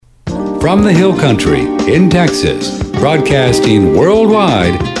From the Hill Country in Texas, broadcasting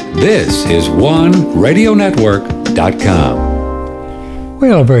worldwide, this is OneRadioNetwork.com.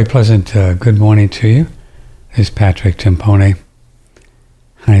 Well, a very pleasant good morning to you. This is Patrick Timpone.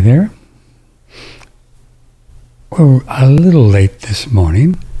 Hi there. We're a little late this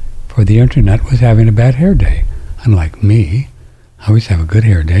morning, for the internet was having a bad hair day. Unlike me, I always have a good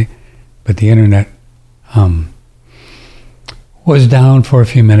hair day, but the internet was down for a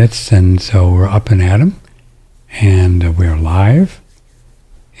few minutes, and so we're up and at 'em, and we're live.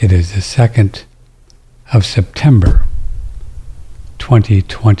 It is the 2nd of September,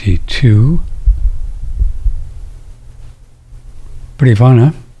 2022. Pretty fun,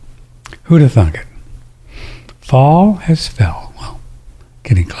 huh? Who'd have thunk it? Fall has fell. Well,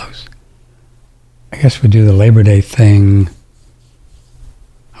 getting close. I guess we'll do the Labor Day thing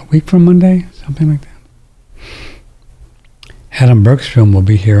a week from Monday, something like that. Adam Bergstrom will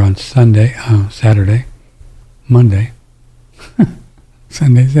be here on Saturday, Monday.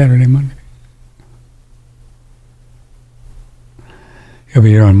 Sunday, Saturday, Monday. He'll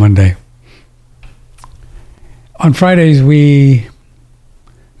be here on Monday. On Fridays, we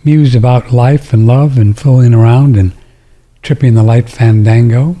muse about life and love and fooling around and tripping the light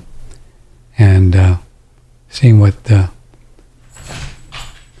fandango and seeing what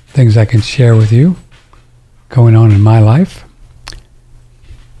things I can share with you going on in my life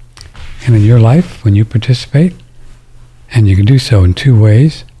and in your life when you participate. And you can do so in two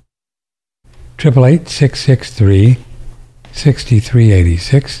ways.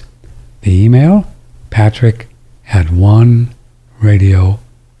 888-663-6386. The email,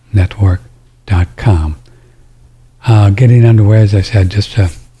 patrick@oneradionetwork.com. Getting underway, as I said, just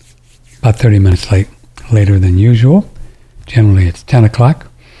about 30 minutes later than usual. Generally it's 10 o'clock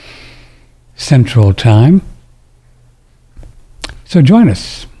Central Time. So join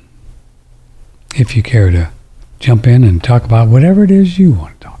us if you care to jump in and talk about whatever it is you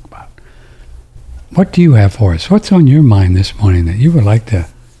want to talk about. What do you have for us? What's on your mind this morning that you would like to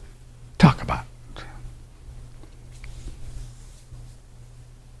talk about?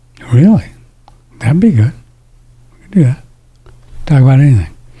 Really? That'd be good. We could do that. Talk about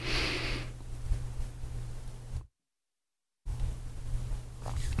anything.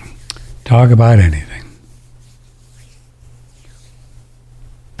 Talk about anything.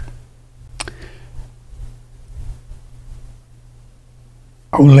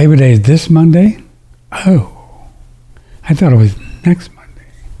 Oh, Labor Day is this Monday? Oh, I thought it was next Monday.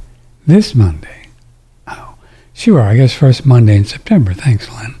 This Monday. Oh, sure, I guess first Monday in September. Thanks,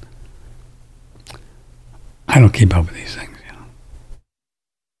 Lynn. I don't keep up with these things, you know.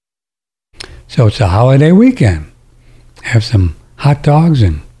 So it's a holiday weekend. Have some hot dogs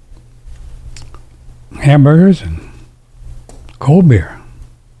and hamburgers and cold beer.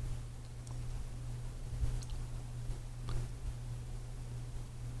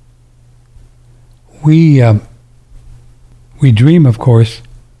 We dream, of course,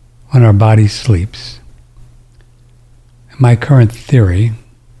 when our body sleeps. My current theory,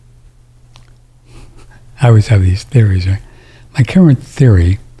 I always have these theories, right? My current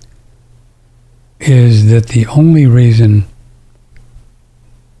theory is that the only reason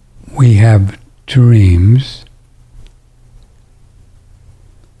we have dreams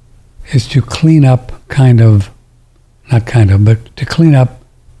is to clean up to clean up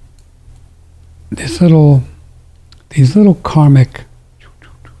these little karmic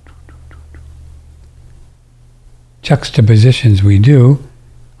juxtapositions we do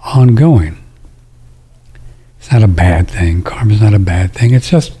ongoing. It's not a bad thing. Karma's not a bad thing. It's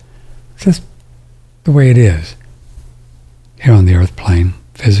just the way it is here on the earth plane,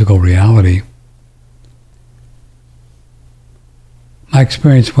 physical reality. My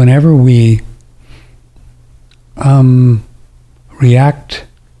experience, whenever we react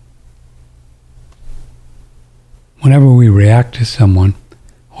to someone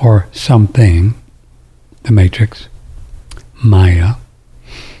or something, the Matrix, Maya,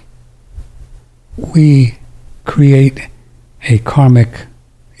 we create a karmic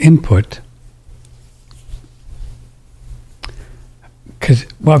input. Because,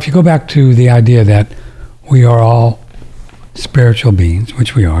 well, if you go back to the idea that we are all spiritual beings,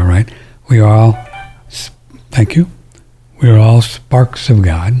 which we are, right? We are all, thank you, we are all sparks of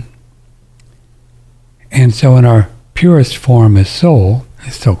God. And so in our purest form as soul,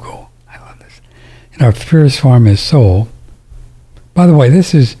 it's so cool, I love this. In our purest form as soul, by the way,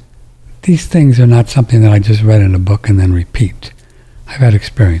 these things are not something that I just read in a book and then repeat. I've had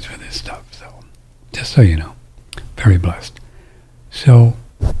experience with this stuff, so just so you know, very blessed. So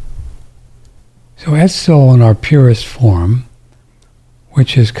as soul in our purest form,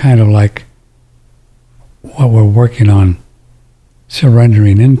 which is kind of like what we're working on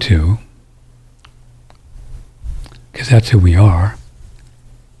surrendering into, because that's who we are.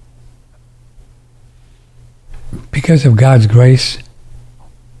 Because of God's grace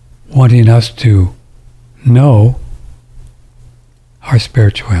wanting us to know our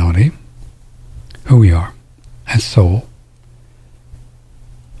spirituality, who we are as soul,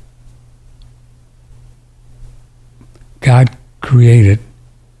 God created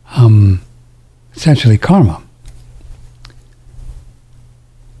essentially karma.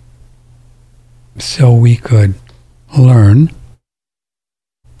 So we could learn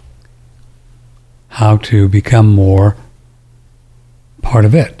how to become more part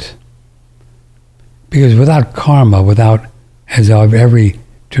of it. Because without karma, without, as every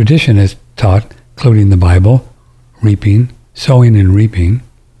tradition has taught, including the Bible, reaping, sowing and reaping,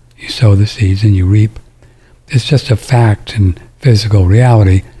 you sow the seeds and you reap. It's just a fact in physical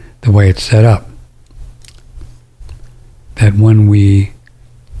reality, the way it's set up. That when we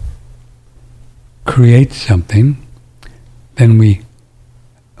create something, then we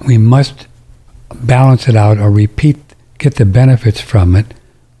must balance it out or get the benefits from it,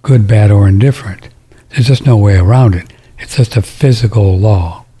 good, bad, or indifferent. There's just no way around it. It's just a physical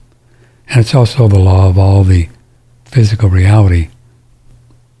law. And it's also the law of all the physical reality.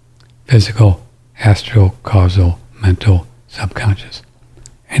 Physical, astral, causal, mental, subconscious.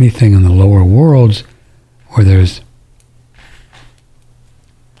 Anything in the lower worlds where there's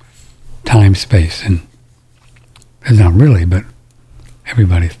time, space, and there's not really, but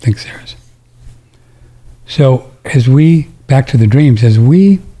everybody thinks there is. So back to the dreams, as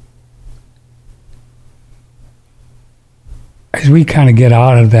we kind of get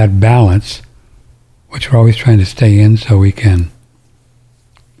out of that balance, which we're always trying to stay in so we can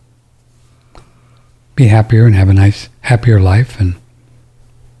be happier and have a nice, happier life and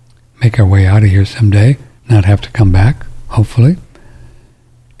make our way out of here someday, not have to come back, hopefully,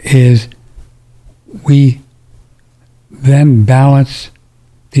 is we then balance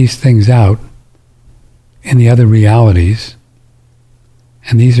these things out in the other realities,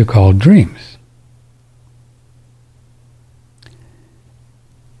 and these are called dreams.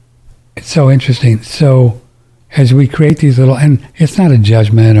 It's so interesting. So as we create these little, and it's not a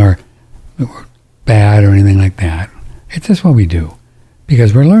judgment or bad or anything like that. It's just what we do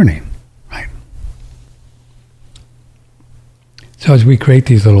because we're learning, right? So as we create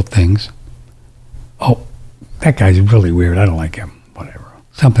these little things, oh, that guy's really weird. I don't like him. Whatever.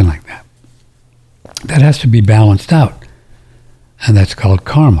 Something like that. That has to be balanced out. And that's called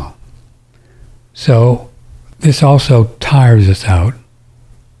karma. So this also tires us out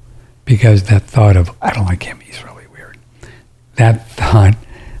because that thought of, I don't like him, he's really weird. That thought,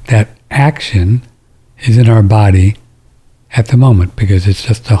 that action is in our body at the moment because it's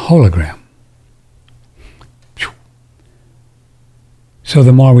just a hologram. So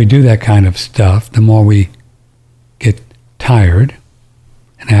the more we do that kind of stuff, the more we get tired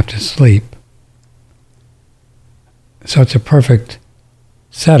and have to sleep. So it's a perfect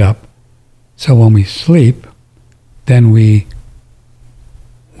setup. So when we sleep, then we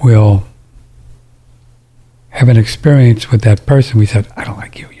will have an experience with that person. We said, I don't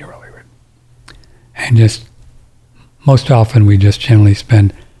like you, you're really weird. And just, most often we just generally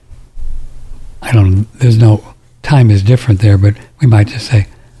spend, there's no, time is different there, but we might just say,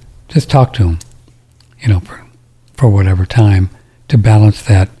 just talk to him, for whatever time to balance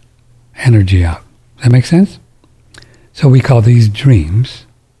that energy out. Does that make sense? So we call these dreams.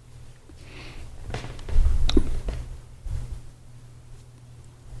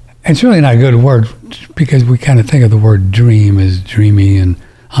 It's really not a good word because we kind of think of the word dream as dreamy and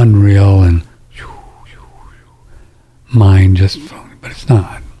unreal and mind just flowing, but it's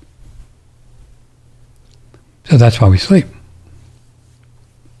not. So that's why we sleep.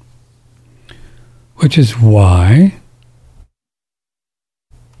 Which is why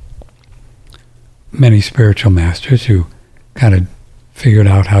many spiritual masters who kind of figured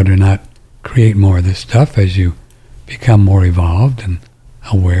out how to not create more of this stuff as you become more evolved and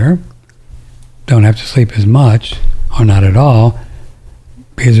aware, don't have to sleep as much or not at all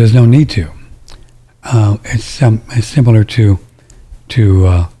because there's no need to. It's similar to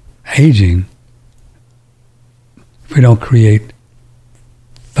aging. If we don't create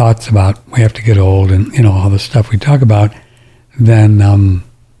thoughts about we have to get old and all the stuff we talk about, then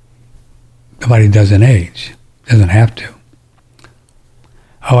the body doesn't age. Doesn't have to.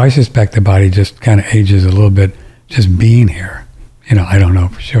 Oh, I suspect the body just kind of ages a little bit just being here. I don't know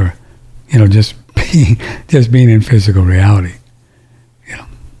for sure. Just being in physical reality.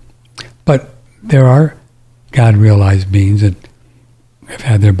 But there are God-realized beings that, have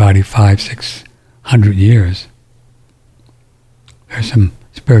had their body 500-600 years. There's some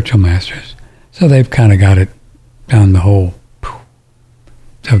spiritual masters, so they've kind of got it down the hole.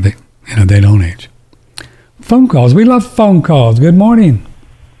 So they don't age. Phone calls. We love phone calls. Good morning.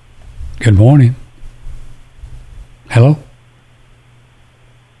 Good morning. Hello.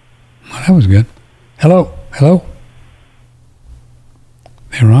 Well, that was good. Hello. Hello.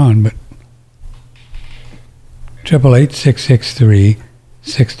 They're on, but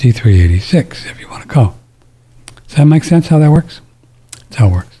 888-663-6386 if you want to call. Does that make sense how that works? That's how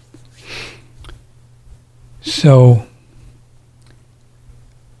it works. So,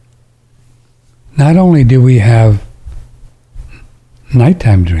 not only do we have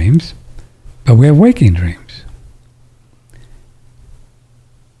nighttime dreams, but we have waking dreams.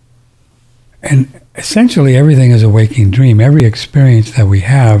 And essentially everything is a waking dream. Every experience that we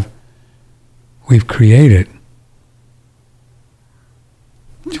have, we've created.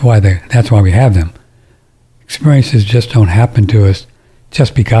 That's why we have them. Experiences just don't happen to us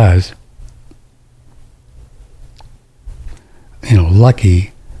just because,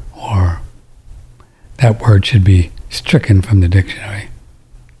 lucky, or that word should be stricken from the dictionary.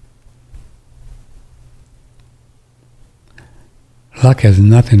 Luck has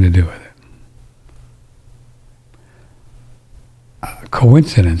nothing to do with it.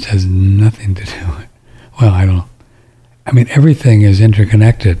 Coincidence has nothing to do with it. Well, I don't know. I mean, everything is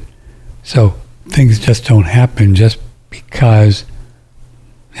interconnected. So things just don't happen just because,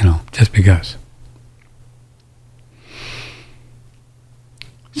 just because.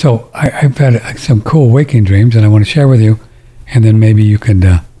 So I've had some cool waking dreams, and I want to share with you, and then maybe you could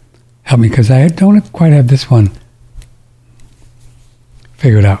help me, because I don't quite have this one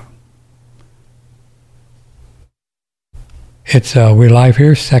figured out. It's we're live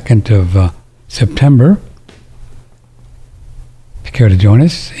here, 2nd of September. If you care to join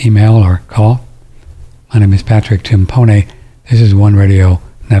us, email or call. My name is Patrick Timpone. This is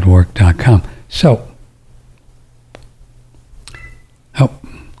OneRadioNetwork.com. So, this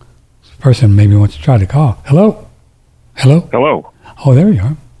person maybe wants to try to call. Hello? Hello? Hello. Oh, there you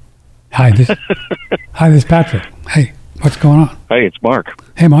are. Hi, this is Patrick. Hey, what's going on? Hey, it's Mark.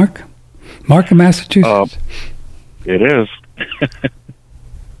 Hey, Mark. Mark in Massachusetts. It is.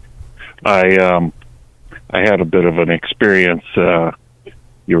 I had a bit of an experience.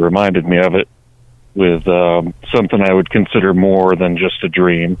 You reminded me of it with something I would consider more than just a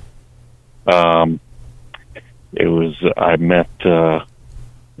dream. I met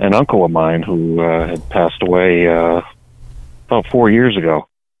an uncle of mine who had passed away about 4 years ago,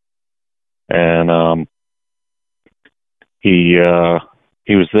 and he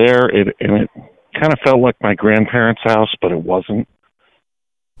was there, and it kind of felt like my grandparents' house, but it wasn't.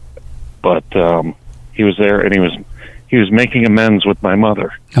 But he was there, and he was making amends with my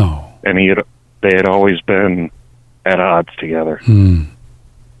mother. Oh, and they had always been at odds together. And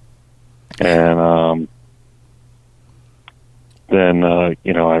then I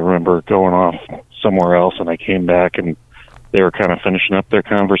remember going off somewhere else, and I came back, and they were kind of finishing up their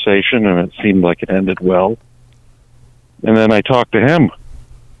conversation, and it seemed like it ended well. And then I talked to him,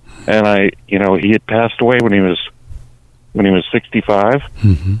 and he had passed away when he was 65.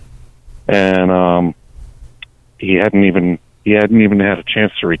 Mm-hmm. And he hadn't even had a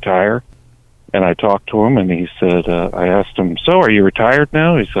chance to retire. And I talked to him, and he said, I asked him, "So, are you retired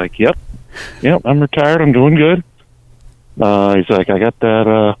now?" He's like, "Yep, I'm retired. I'm doing good." He's like, "I got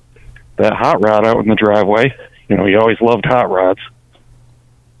that hot rod out in the driveway." He always loved hot rods.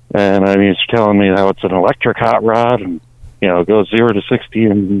 And he's telling me how it's an electric hot rod, and it goes 0 to 60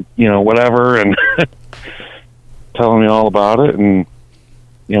 and whatever, and telling me all about it. And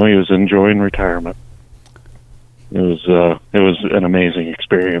he was enjoying retirement. It was an amazing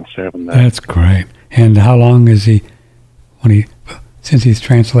experience having that. That's great. And how long is since he's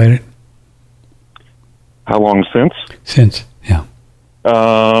translated? How long since? Since, yeah.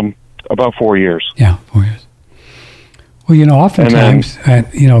 About 4 years. Yeah, 4 years. Well, oftentimes,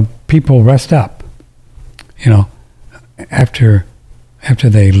 people rest up, after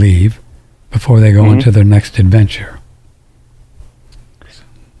they leave, before they go into their next adventure.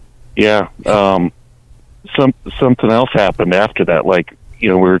 Yeah. Something else happened after that. Like, we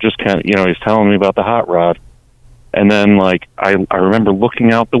were just kind of, he's telling me about the hot rod. And then, I remember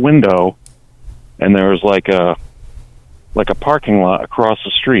looking out the window, and there was like a parking lot across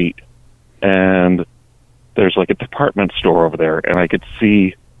the street, and there's like a department store over there, and I could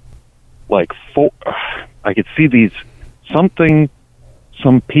see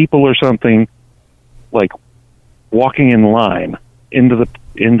some people or something, like walking in line into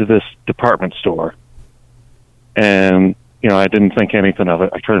this department store. And I didn't think anything of it.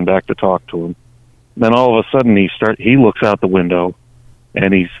 I turned back to talk to him. Then all of a sudden he looks out the window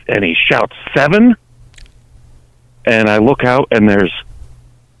and he shouts 7. And I look out and there's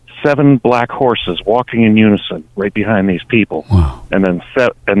 7 black horses walking in unison right behind these people. Wow. And then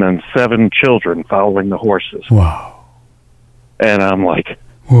 7 children following the horses. Wow. And I'm like,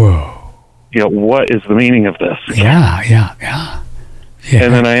 whoa. What is the meaning of this? Yeah.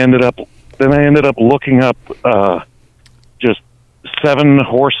 And then I ended up looking up just 7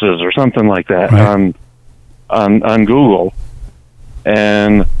 horses or something like that right. on Google,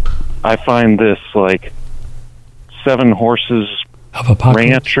 and I find this like 7 horses of Apocalypse?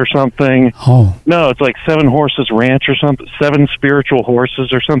 ranch or something. Oh no, it's like 7 horses ranch or something. 7 spiritual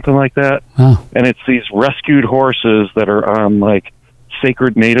horses or something like that. Oh. And it's these rescued horses that are on like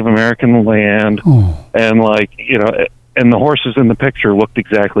sacred Native American land, and like and the horses in the picture looked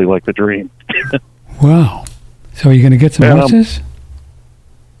exactly like the dream. Wow. So are you going to get some horses?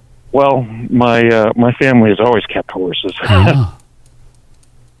 Well, my family has always kept horses. Ah.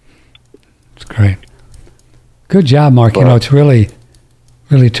 It's great. Good job, Mark. It's really,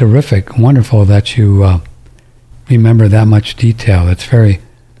 really terrific. Wonderful that you remember that much detail. It's very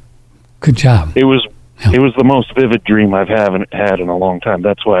good job. It was the most vivid dream I've had in a long time.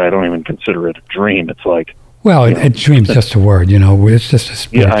 That's why I don't even consider it a dream. It's like, well, a dream's just a word, It's just a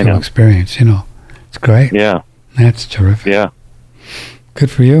spiritual experience, It's great. Yeah. That's terrific. Yeah. Good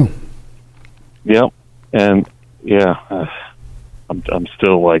for you. Yep. And I'm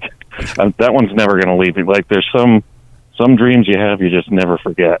still like, that one's never going to leave me. Like there's some dreams you have, you just never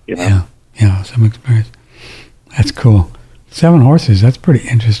forget, Yeah. Some experience. That's cool. 7 horses. That's pretty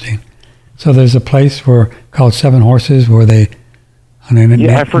interesting. So there's a place called 7 Horses where they.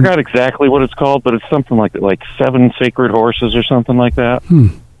 I forgot exactly what it's called, but it's something like 7 sacred horses or something like that.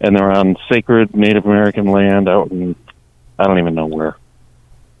 And they're on sacred Native American land out in, I don't even know where,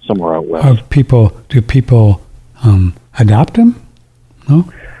 somewhere out west. Do people adopt them?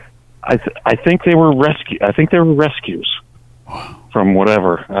 No. I think they were rescues. Wow. From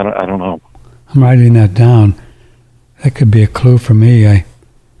whatever. I don't know. I'm writing that down. That could be a clue for me. I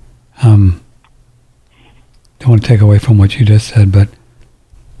don't want to take away from what you just said, but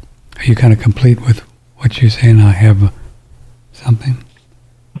are you kind of complete with what you're saying? I have something.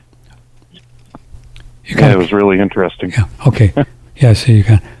 It was really interesting. Yeah. Okay. Yeah. So you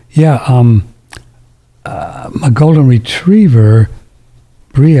can. Yeah. My golden retriever,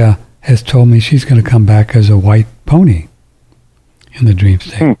 Bria, has told me she's going to come back as a white pony in the dream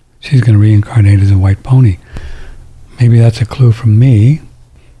state. She's going to reincarnate as a white pony. Maybe that's a clue from me,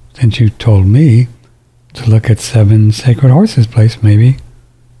 since you told me to look at 7 Sacred Horses place. Maybe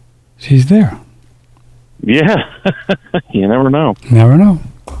she's there. Yeah. You never know. Never know.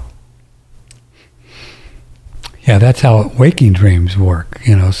 Yeah, that's how waking dreams work,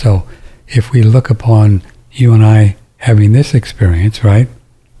 So if we look upon you and I having this experience, right?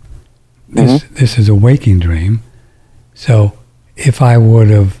 This is a waking dream. So if I would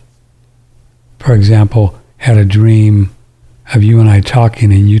have, for example, had a dream of you and I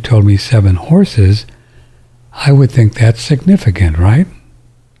talking and you told me 7 horses, I would think that's significant, right?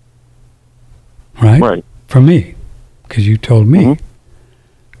 Right? For me, because you told me.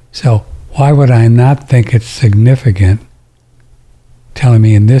 So why would I not think it's significant telling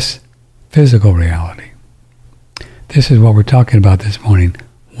me in this physical reality? This is what we're talking about this morning,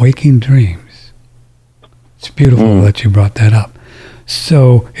 waking dreams. It's beautiful that you brought that up.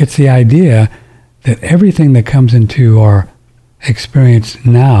 So it's the idea that everything that comes into our experience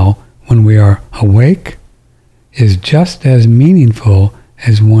now when we are awake is just as meaningful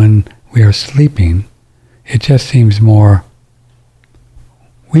as when we are sleeping. It just seems more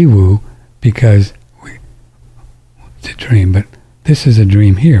wee-woo because it's a dream, but this is a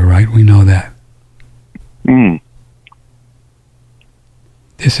dream here, right? We know that.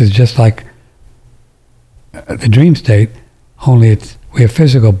 This is just like the dream state, only we have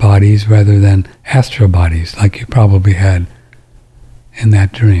physical bodies rather than astral bodies, like you probably had in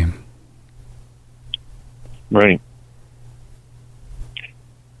that dream. Right.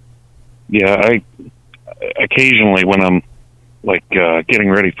 Yeah, I occasionally when I'm like getting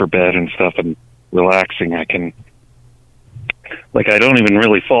ready for bed and stuff and relaxing, I can, like, I don't even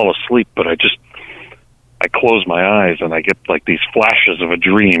really fall asleep, but I close my eyes and I get like these flashes of a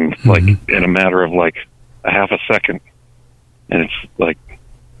dream, like in a matter of like a half a second. And it's like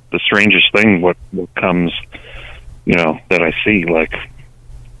the strangest thing what comes, that I see. Like,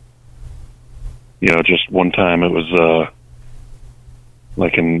 just one time it was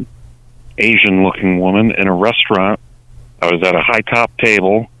like an Asian looking woman in a restaurant. I was at a high top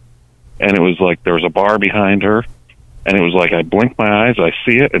table and it was like there was a bar behind her And it was like I blink my eyes, I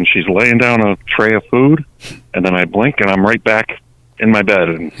see it, and she's laying down a tray of food, and then I blink, and I'm right back in my bed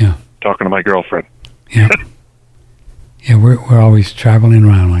and talking to my girlfriend. Yeah. Yeah, we're always traveling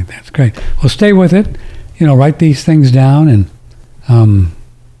around like that. It's great. Well, stay with it. Write these things down and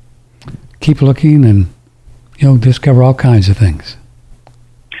keep looking, and discover all kinds of things.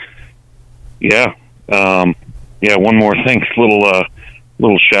 Yeah. One more thing.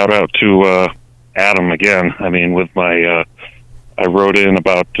 Little shout out to Adam again. I mean, with my, I wrote in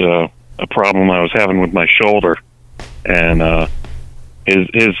about a problem I was having with my shoulder, and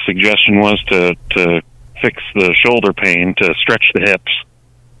his suggestion was to fix the shoulder pain, to stretch the hips,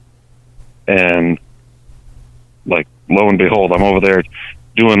 and like lo and behold, I'm over there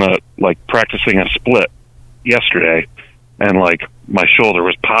doing practicing a split yesterday, and like my shoulder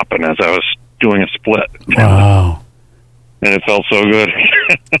was popping as I was doing a split. Wow. And it felt so good.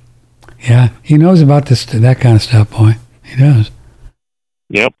 Yeah, he knows about that kind of stuff, boy. He does.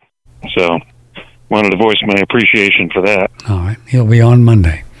 Yep. So, wanted to voice my appreciation for that. All right. He'll be on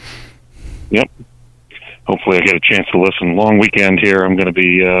Monday. Yep. Hopefully I get a chance to listen. Long weekend here. I'm going to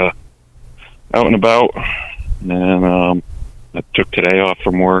be out and about. And I took today off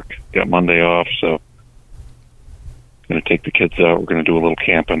from work. Got Monday off, so going to take the kids out. We're going to do a little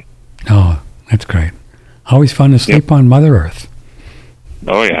camping. Oh, that's great. Always fun to sleep on Mother Earth.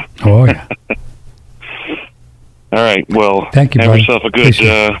 Oh, yeah. Oh, yeah. All right. Well, thank you, have buddy. yourself a good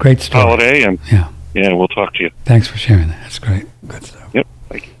great story. holiday, and yeah, we'll talk to you. Thanks for sharing that. That's great. Good stuff. Yep.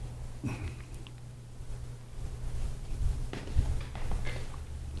 Thank you.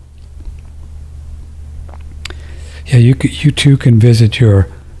 Yeah, you too can visit your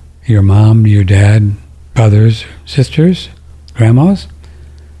mom, your dad, brothers, sisters, grandmas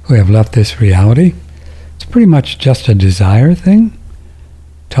who have left this reality. It's pretty much just a desire thing.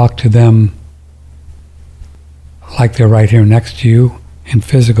 Talk to them like they're right here next to you in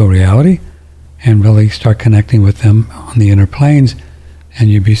physical reality, and really start connecting with them on the inner planes, and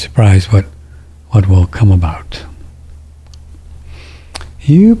you'd be surprised what will come about.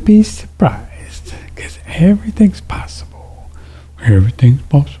 You'd be surprised, because everything's possible. Everything's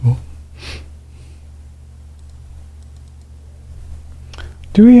possible.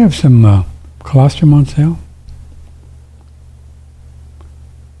 Do we have some colostrum on sale?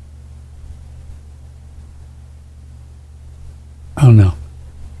 Oh no,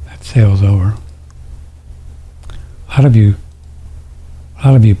 that sale's over. A lot of you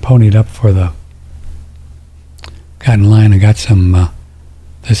ponied up for got in line and got some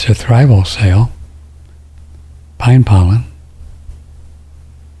this Thrival sale, pine pollen.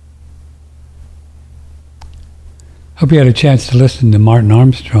 Hope you had a chance to listen to Martin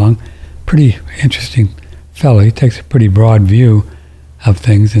Armstrong. Pretty interesting fellow. He takes a pretty broad view of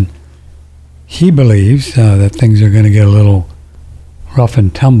things, and he believes that things are going to get a little rough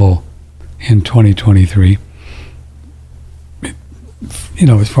and tumble in 2023.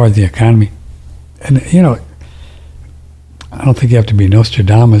 As far as the economy, and I don't think you have to be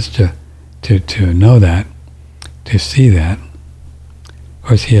Nostradamus to know that, to see that. Of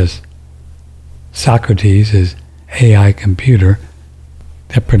course, he has Socrates, his AI computer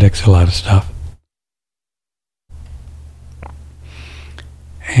that predicts a lot of stuff.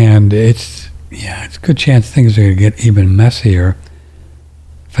 And it's a good chance things are going to get even messier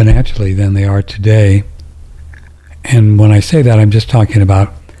financially than they are today. And when I say that, I'm just talking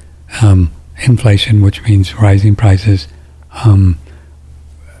about inflation, which means rising prices.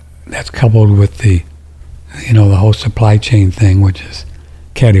 That's coupled with the whole supply chain thing, which is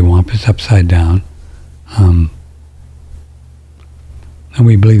cattywamp, is upside down. And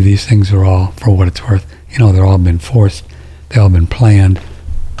we believe these things are all, for what it's worth, they're all been forced, they've all been planned,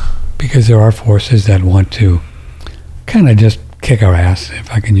 because there are forces that want to kind of just kick our ass, if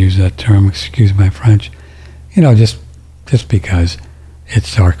I can use that term, excuse my French, just because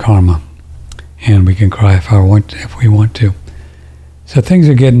it's our karma, and we can cry if we want to. So things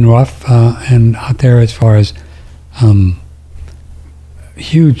are getting rough and out there as far as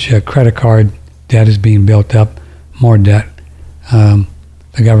huge credit card debt is being built up, more debt.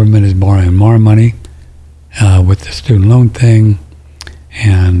 The government is borrowing more money with the student loan thing,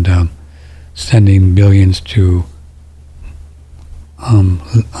 and sending billions to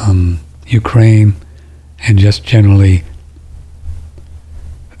Ukraine, and just generally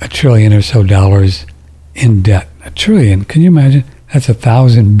 $1 trillion or so in debt. $1 trillion, can you imagine? That's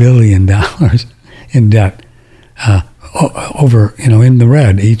 $1,000 billion in debt over, in the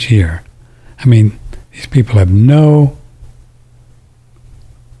red each year. I mean, these people have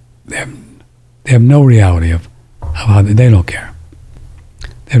they have no reality of how they don't care.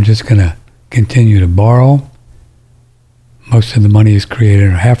 They're just going to continue to borrow most of the money is created,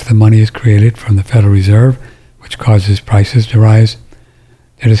 or half the money is created from the Federal Reserve, which causes prices to rise.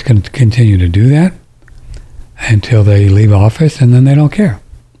 They're just going to continue to do that until they leave office, and then they don't care.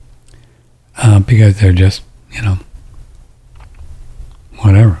 Because they're just,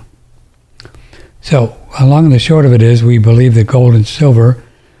 whatever. So, long and the short of it is, we believe that gold and silver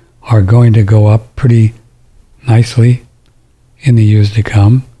are going to go up pretty nicely in the years to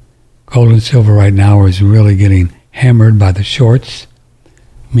come. Gold and silver right now is really getting hammered by the shorts,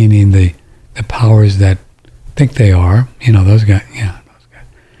 meaning the powers that think they are, those guys.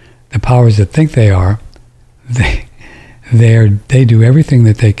 The powers that think they are, they do everything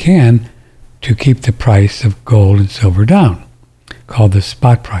that they can to keep the price of gold and silver down, called the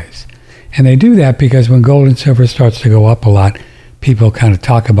spot price. And they do that because when gold and silver starts to go up a lot, people kind of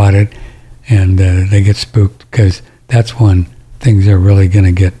talk about it, and they get spooked, because that's when things are really going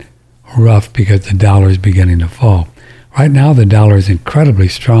to get rough, because the dollar is beginning to fall. Right now, the dollar is incredibly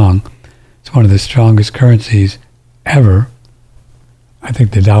strong. It's one of the strongest currencies ever. I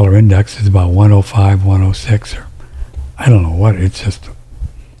think the dollar index is about 105, 106, or I don't know what. It's just,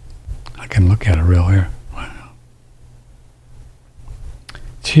 I can look at it real here.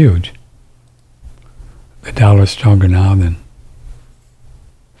 It's huge. The dollar is stronger now than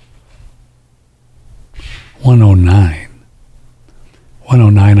 109.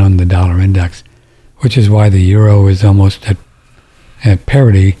 109 on the dollar index, which is why the euro is almost at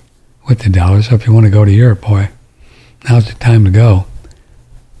parity with the dollar. So if you want to go to Europe, boy, now's the time to go.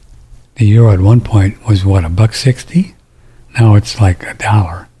 The euro at one point was what, $1.60? Now it's like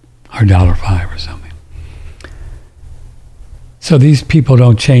 $1 or $1.05 or something. So these people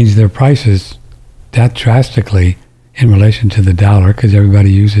don't change their prices that drastically in relation to the dollar, because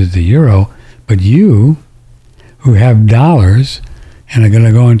everybody uses the euro. But you, who have dollars and are going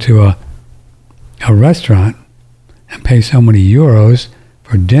to go into a restaurant and pay so many euros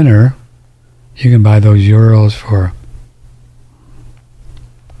for dinner, you can buy those euros for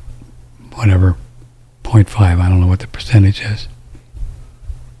whatever, 0.5, I don't know what the percentage is,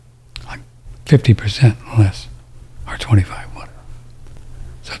 like 50% less, or 25, whatever.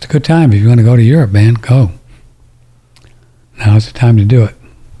 So it's a good time. If you want to go to Europe, man, go. Now's the time to do it.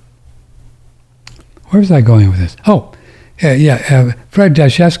 Where was I going with this? Oh, Fred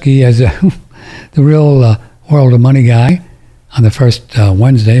Dashevsky, as the real World of Money guy, on the first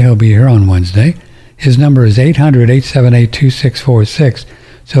Wednesday. He'll be here on Wednesday. His number is 800-878-2646.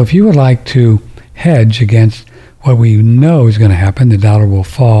 So if you would like to hedge against what we know is going to happen, the dollar will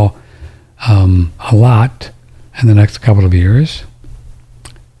fall a lot in the next couple of years,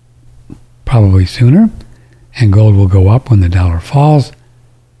 probably sooner, and gold will go up when the dollar falls,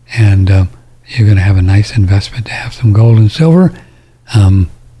 and you're going to have a nice investment to have some gold and silver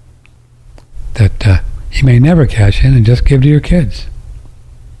that you may never cash in and just give to your kids.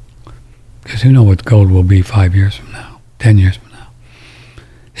 Because who knows what gold will be 5 years from now, 10 years from now.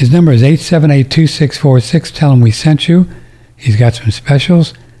 His number is 878-2646. Tell him we sent you. He's got some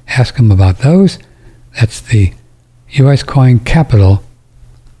specials. Ask him about those. That's the U.S. Coin Capital,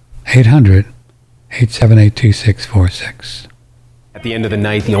 800-878-2646. At the end of the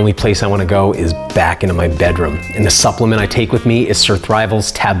night, the only place I want to go is back into my bedroom. And the supplement I take with me is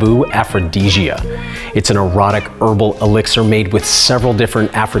Surthrival's Taboo Aphrodisia. It's an erotic herbal elixir made with several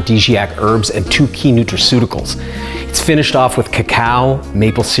different aphrodisiac herbs and 2 key nutraceuticals. It's finished off with cacao,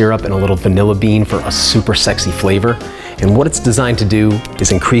 maple syrup, and a little vanilla bean for a super sexy flavor. And what it's designed to do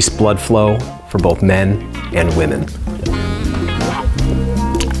is increase blood flow for both men and women.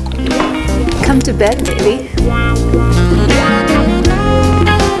 Come to bed, baby.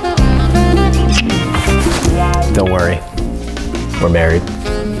 Don't worry, we're married.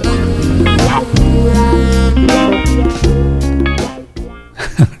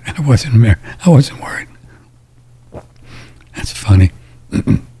 I wasn't married. I wasn't worried. That's funny.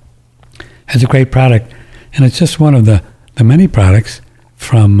 It's a great product, and it's just one of the many products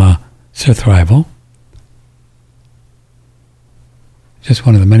from Surthrival. Just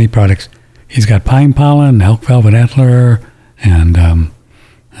one of the many products. He's got pine pollen, elk velvet antler, and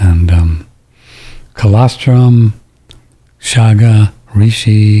colostrum, chaga,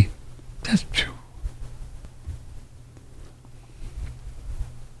 reishi. That's true.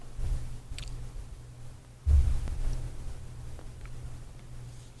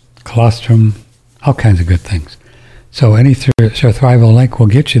 Colostrum, all kinds of good things. So any Surthrival link will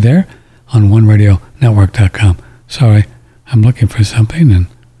get you there on OneRadioNetwork.com. Sorry, I'm looking for something, and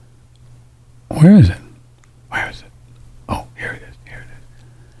where is it? Where is it? Oh, here it is. Here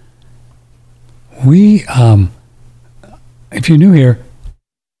it is. We, if you're new here,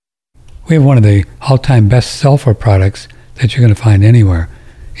 we have one of the all-time best sulfur products that you're going to find anywhere.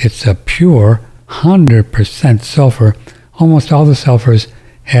 It's a pure 100% sulfur. Almost all the sulfurs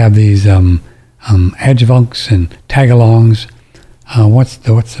have these adjuncts and tagalongs. What's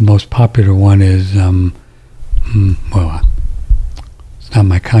the most popular one is, it's not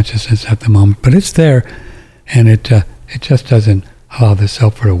my consciousness at the moment, but it's there, and it just doesn't allow the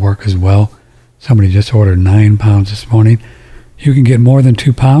sulfur to work as well. Somebody just ordered 9 pounds this morning. You can get more than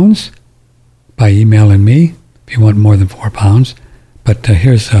 2 pounds by emailing me if you want more than 4 pounds. But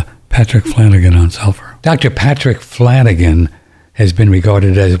here's Patrick Flanagan on sulfur. Dr. Patrick Flanagan has been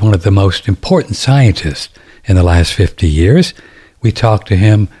regarded as one of the most important scientists in the last 50 years. We talked to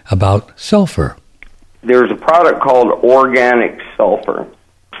him about sulfur. There's a product called organic sulfur.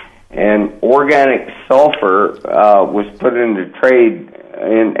 And organic sulfur was put into trade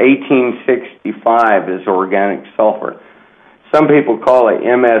in 1865 as organic sulfur. Some people call it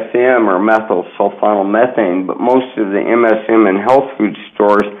MSM or methyl sulfonyl-methane, but most of the MSM in health food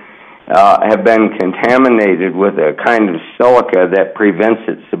stores have been contaminated with a kind of silica that prevents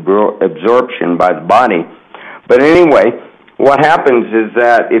its absorption by the body. But anyway, what happens is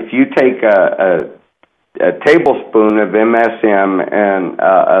that if you take a tablespoon of MSM and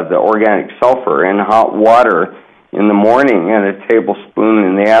of the organic sulfur in hot water in the morning and a tablespoon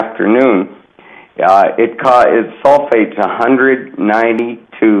in the afternoon, it sulfates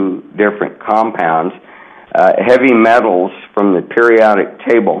 192 different compounds, heavy metals from the periodic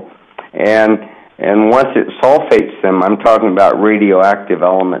table, and once it sulfates them, I'm talking about radioactive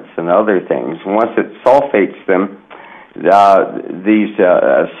elements and other things. Once it sulfates them, these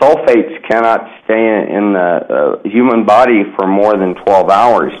sulfates cannot stay in the human body for more than 12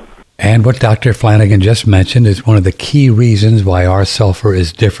 hours. And what Dr. Flanagan just mentioned is one of the key reasons why our sulfur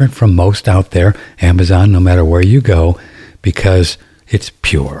is different from most out there, Amazon, no matter where you go, because it's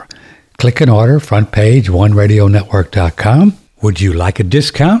pure. Click and order, front page, oneradionetwork.com. Would you like a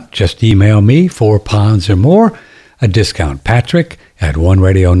discount? Just email me, 4 pounds or more, a discount. Patrick at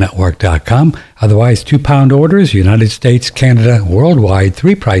oneradionetwork.com. Otherwise, 2 pound orders, United States, Canada, worldwide,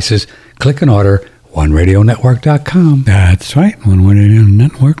 3 prices. Click and order, oneradionetwork.com. That's right,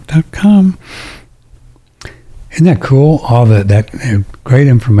 oneradionetwork.com. Isn't that cool? All that great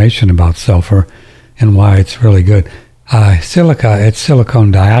information about sulfur and why it's really good. Silica, it's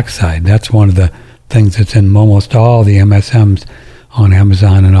silicon dioxide. That's one of the things that's in almost all the MSMs on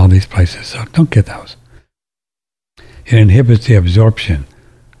Amazon and all these places. So don't get those. It inhibits the absorption.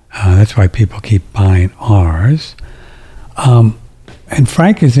 That's why people keep buying ours. And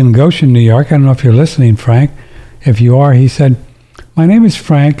Frank is in Goshen, New York. I don't know if you're listening, Frank. If you are, he said, "My name is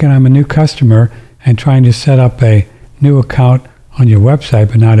Frank, and I'm a new customer and trying to set up a new account on your website,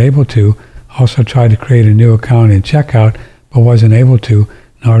 but not able to. Also tried to create a new account in checkout, but wasn't able to.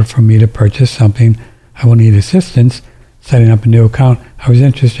 In order for me to purchase something, I will need assistance setting up a new account. I was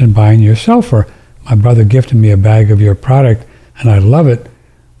interested in buying your sulfur. My brother gifted me a bag of your product, and I love it,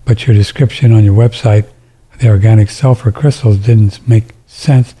 but your description on your website, the organic sulfur crystals, didn't make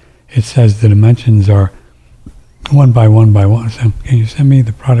sense. It says the dimensions are 1 by 1 by 1. So can you send me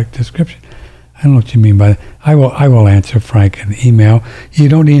the product description? I don't know what you mean by that. I will answer Frank in the email. You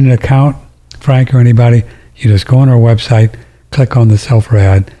don't need an account, Frank, or anybody. You just go on our website, click on the sulfur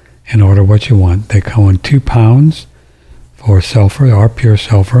ad, and order what you want. They come in 2 pounds for sulfur, our pure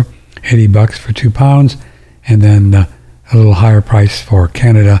sulfur, $80 for 2 pounds, and then a little higher price for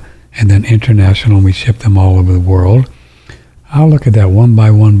Canada, and then international. We ship them all over the world. I'll look at that 1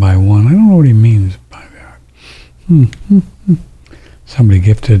 by 1 by 1. I don't know what he means by that. Somebody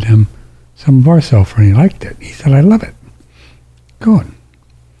gifted him some of our sulfur, and he liked it. He said, "I love it." Good.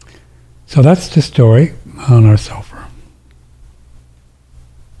 So that's the story on our sulfur.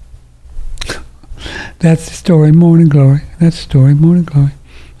 That's the story, Morning Glory. That's the story, Morning Glory.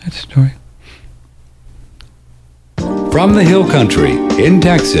 That's the story. From the Hill Country in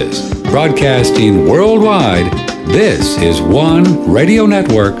Texas, broadcasting worldwide, this is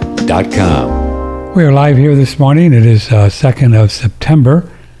OneRadioNetwork.com. We are live here this morning. It is 2nd of September,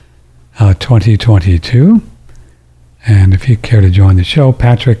 2022. And if you care to join the show,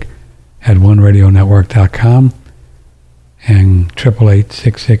 Patrick at OneRadioNetwork.com and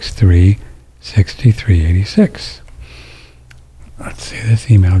 888-663-6386. Let's see, this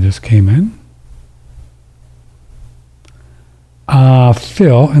email just came in.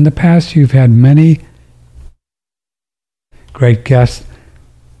 Phil, in the past you've had many great guests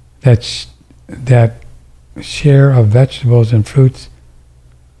that share of vegetables and fruits.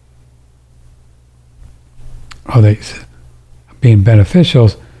 They being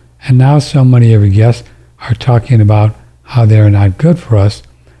beneficial, and now so many of your guests are talking about how they're not good for us.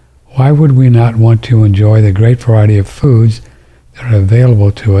 Why would we not want to enjoy the great variety of foods that are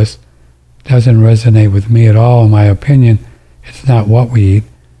available to us? Doesn't resonate with me at all. In my opinion, it's not what we eat,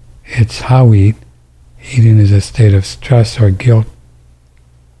 it's how we eat. Eating is a state of stress or guilt.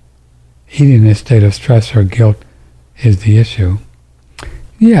 Eating in a state of stress or guilt is the issue.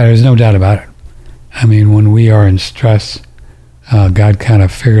 Yeah, there's no doubt about it. I mean, when we are in stress, God kind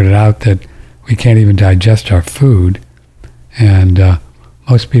of figured it out that we can't even digest our food. And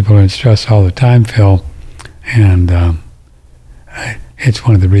most people are in stress all the time, Phil. And it's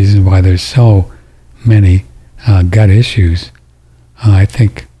one of the reasons why there's so many gut issues. I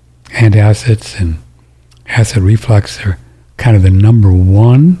think antacids and acid reflux are kind of the number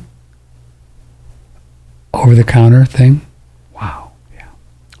one over-the-counter thing. Wow, yeah,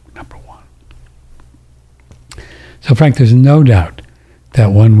 number one. So, Frank, there's no doubt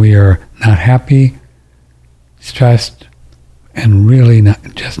that when we are not happy, stressed, and really not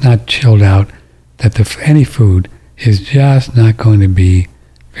chilled out, that any food is just not going to be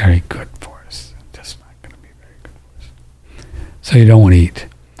very good for us. Just not going to be very good for us. So you don't want to eat.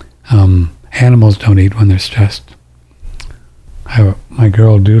 Animals don't eat when they're stressed. I have my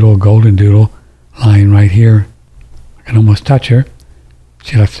girl Doodle, Golden Doodle, lying right here. I can almost touch her.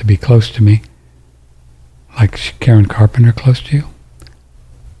 She likes to be close to me. Like Karen Carpenter close to you.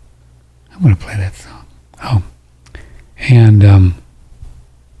 I'm going to play that song. Oh. And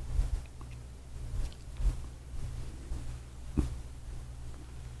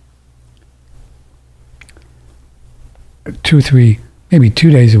 2, 3, maybe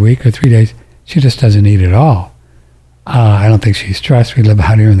 2 days a week or 3 days, she just doesn't eat at all. I don't think she's stressed. We live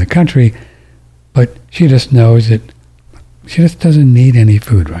out here in the country, but she just knows that she just doesn't need any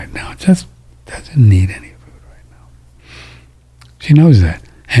food right now. Just doesn't need any food right now. She knows that,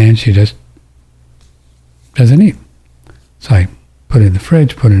 and she just doesn't eat. So I put it in the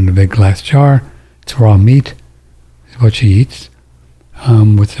fridge, put it in a big glass jar. It's raw meat, is what she eats,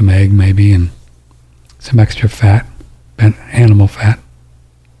 with some egg maybe and some extra fat, animal fat.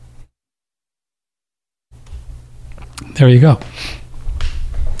 There you go.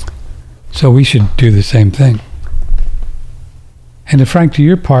 So we should do the same thing. And to Frank, to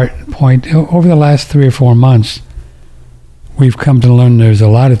your point, over the last 3 or 4 months, we've come to learn there's a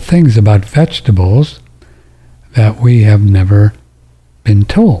lot of things about vegetables that we have never been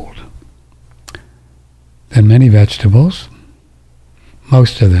told. That many vegetables,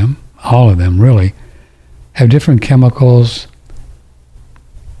 most of them, all of them really, have different chemicals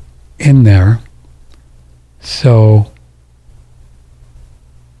in there. So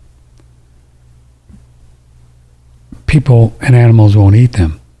people and animals won't eat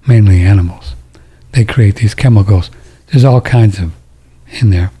them, mainly animals. They create these chemicals. There's all kinds of in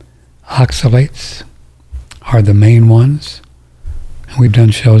there. Oxalates are the main ones. And we've done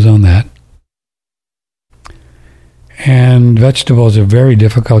shows on that. And vegetables are very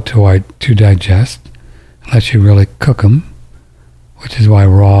difficult to digest unless you really cook them, which is why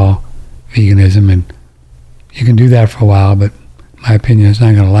raw veganism, and you can do that for a while, but in my opinion, it's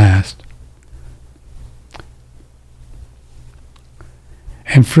not going to last.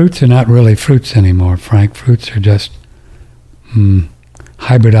 And fruits are not really fruits anymore, Frank. Fruits are just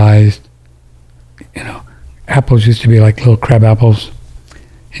hybridized. You know, apples used to be like little crab apples,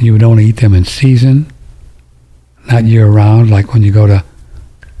 and you would only eat them in season, not year-round, like when you go to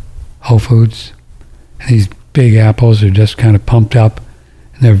Whole Foods. And these big apples are just kind of pumped up,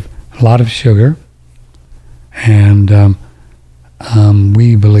 and they're a lot of sugar. And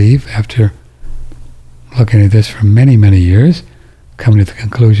we believe, after looking at this for many, many years, coming to the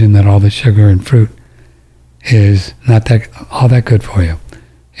conclusion that all the sugar in fruit is not all that good for you.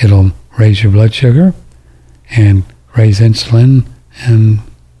 It'll raise your blood sugar and raise insulin, and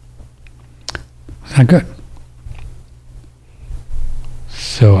it's not good.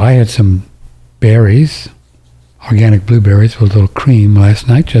 So I had some berries, organic blueberries with a little cream last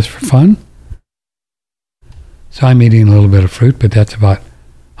night just for fun. So I'm eating a little bit of fruit, but that's about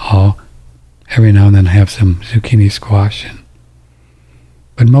all. Every now and then I have some zucchini squash,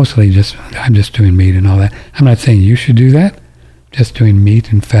 but mostly I'm just doing meat and all that. I'm not saying you should do that, just doing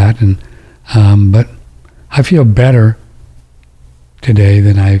meat and fat, and but I feel better today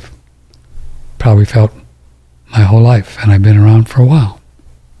than I've probably felt my whole life, and I've been around for a while.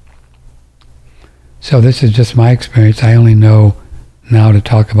 So this is just my experience. I only know now to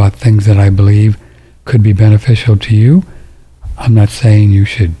talk about things that I believe could be beneficial to you. I'm not saying you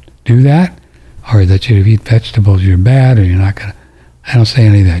should do that, or that you eat vegetables, you're bad, or you're not going to. I don't say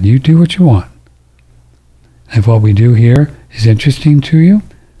any of that. You do what you want. If what we do here is interesting to you,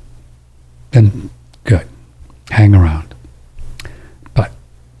 then good. Hang around. But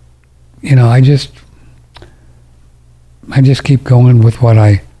I just keep going with what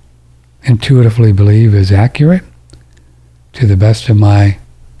I intuitively believe is accurate to the best of my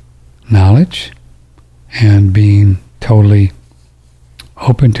knowledge, and being totally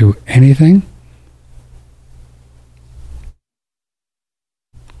open to anything.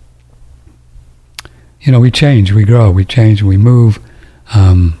 We change, we grow, we change, we move,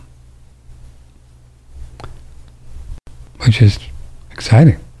 which is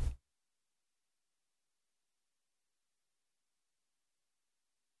exciting.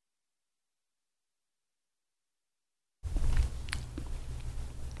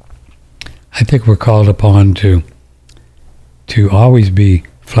 I think we're called upon to always be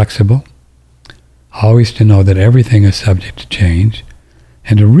flexible, always to know that everything is subject to change,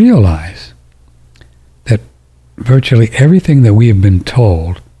 and to realize that virtually everything that we have been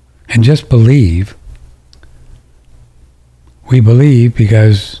told and just believe, we believe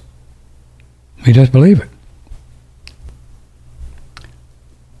because we just believe it.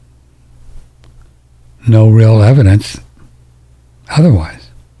 No real evidence otherwise.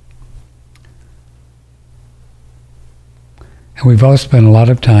 And we've all spent a lot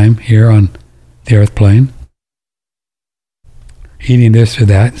of time here on the earth plane eating this or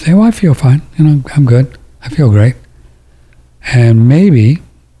that, and say, well, I feel fine, I'm good, I feel great. And maybe,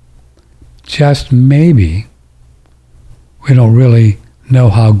 just maybe, we don't really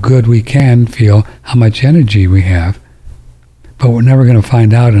know how good we can feel, how much energy we have, but we're never going to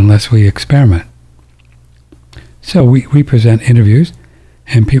find out unless we experiment. So we present interviews,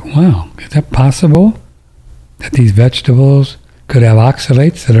 and people, wow, is that possible? That these vegetables could have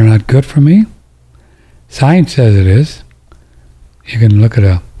oxalates that are not good for me? Science says it is. You can look at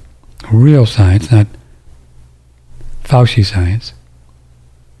a real science, not Fauci science.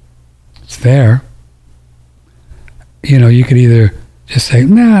 It's there. You could either just say,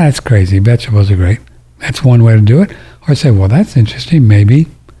 nah, that's crazy, vegetables are great. That's one way to do it. Or say, well, that's interesting, maybe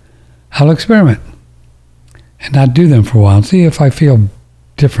I'll experiment and not do them for a while and see if I feel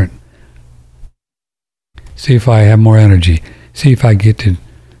different. See if I have more energy. See if I get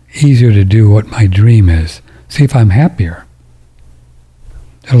easier to do what my dream is. See if I'm happier.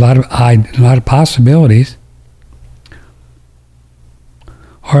 There are a lot of possibilities.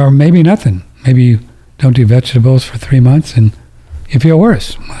 Or maybe nothing. Maybe you don't do vegetables for 3 months and you feel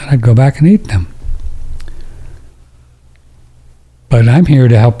worse. Well, I'd go back and eat them. But I'm here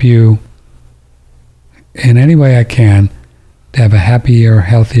to help you in any way I can to have a happier,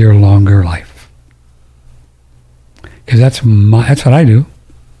 healthier, longer life. Because that's what I do.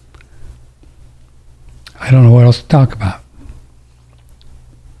 I don't know what else to talk about.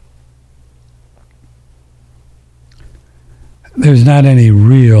 There's not any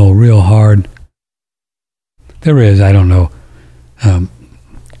real hard. There is, I don't know.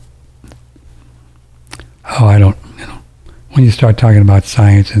 When you start talking about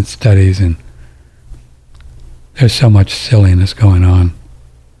science and studies, and there's so much silliness going on.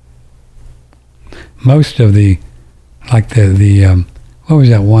 Most of the what was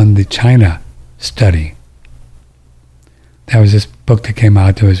that one? The China study. That was this book that came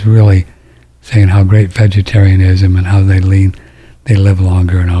out that was really saying how great vegetarianism and how they live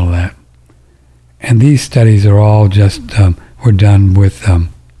longer and all that. And these studies are all just were done with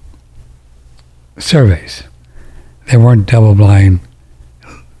surveys. They weren't double-blind,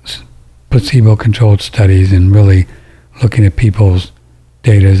 placebo-controlled studies and really looking at people's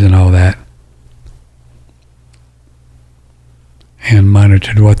data and all that, and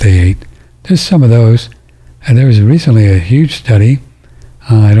monitored what they ate. There's some of those. And there was recently a huge study,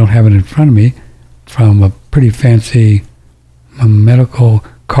 I don't have it in front of me, from a pretty fancy medical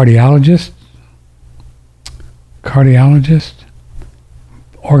cardiologist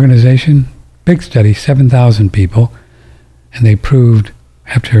organization, big study, 7,000 people, and they proved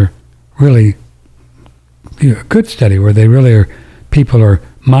after really a good study where they really people are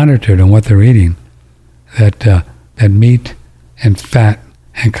monitored on what they're eating, that meat and fat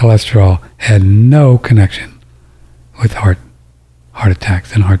and cholesterol had no connection with heart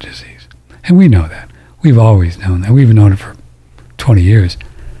attacks and heart disease. And we know that. We've always known that. We've known it for 20 years,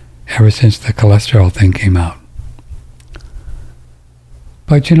 ever since the cholesterol thing came out.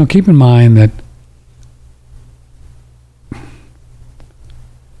 But, keep in mind that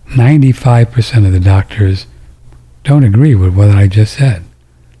 95% of the doctors don't agree with what I just said.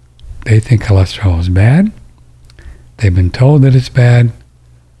 They think cholesterol is bad. They've been told that it's bad,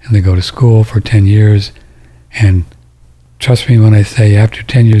 and they go to school for 10 years. And trust me when I say, after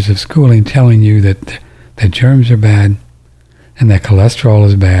 10 years of schooling telling you that germs are bad and that cholesterol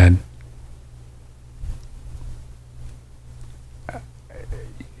is bad,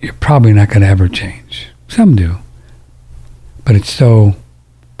 you're probably not going to ever change. Some do. But it's so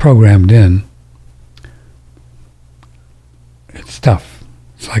programmed in. It's tough.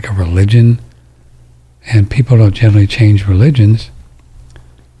 It's like a religion. And people don't generally change religions,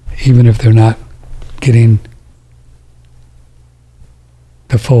 even if they're not getting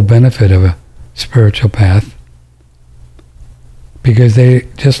the full benefit of a spiritual path. Because they,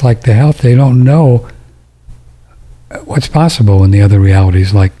 just like the health, they don't know what's possible in the other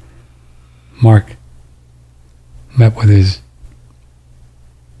realities. Like Mark met with his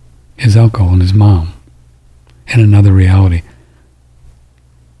uncle and his mom in another reality.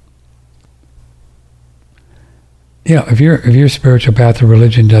 You know, if your spiritual path or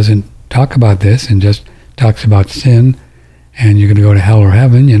religion doesn't talk about this and just talks about sin and you're going to go to hell or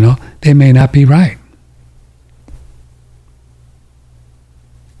heaven, you know, they may not be right.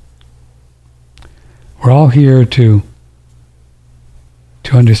 We're all here to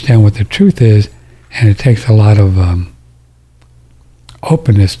understand what the truth is, and it takes a lot of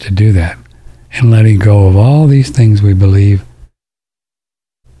openness to do that, and letting go of all these things we believe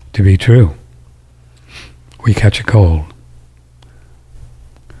to be true. We catch a cold.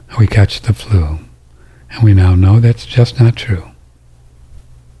 We catch the flu. And we now know that's just not true.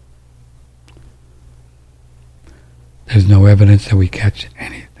 There's no evidence that we catch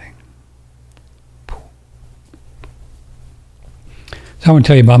anything. So I want to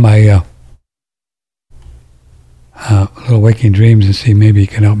tell you about my little waking dreams and see maybe you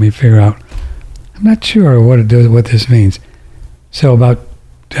can help me figure out. I'm not sure what this means. So about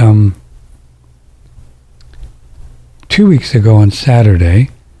 2 weeks ago on Saturday,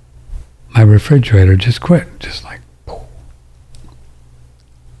 my refrigerator just quit. Just like, poof.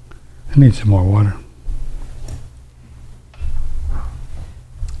 I need some more water.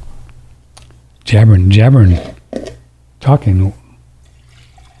 Jabbering, talking.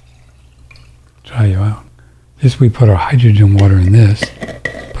 Try you out. This, we put our hydrogen water in this,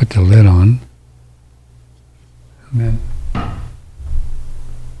 put the lid on, and then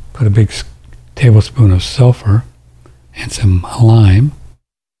put a big tablespoon of sulfur and some lime.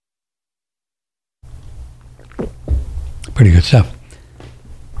 Pretty good stuff.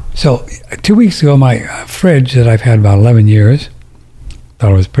 So 2 weeks ago, my fridge that I've had about 11 years,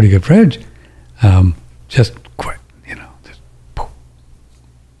 thought it was a pretty good fridge, just quit, you know, just poof.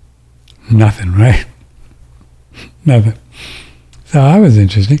 Nothing, right? Nothing. So that was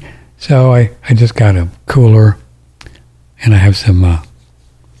interesting. So I just got a cooler, and I have some a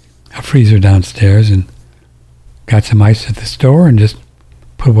freezer downstairs, and got some ice at the store, and just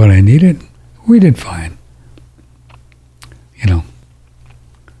put what I needed. We did fine. You know,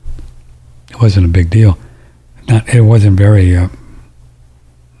 it wasn't a big deal. It wasn't very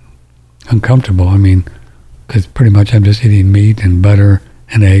uncomfortable. I mean, because pretty much I'm just eating meat and butter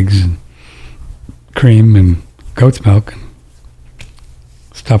and eggs and cream and goat's milk and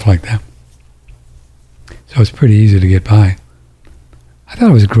stuff like that. So it's pretty easy to get by. I thought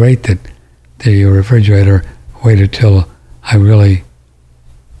it was great that the refrigerator waited till I really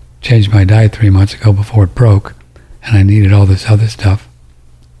changed my diet 3 months ago before it broke, and I needed all this other stuff.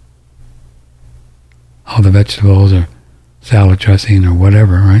 All the vegetables or salad dressing or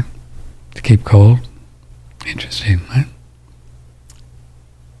whatever, right? To keep cold. Interesting, right?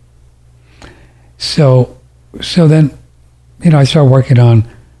 So then, you know, I started working on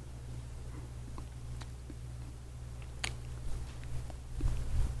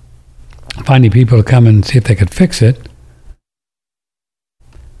finding people to come and see if they could fix it.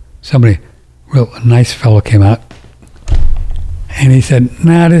 Somebody, real nice fellow, came out, and he said,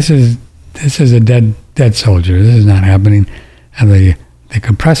 "Nah, this is a dead soldier. This is not happening." And the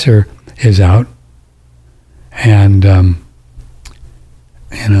compressor is out, and you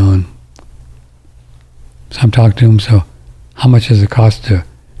know, and so I'm talking to him. So, how much does it cost to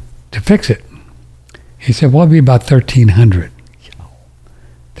fix it? He said, "Well, it'd be about $1,300."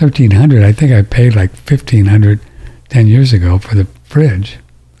 $1,300. I think I paid like $1,500 10 years ago for the fridge.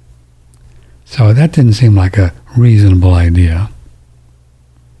 So that didn't seem like a reasonable idea.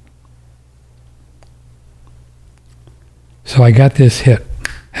 So I got this hit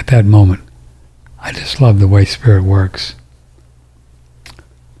at that moment. I just love the way Spirit works.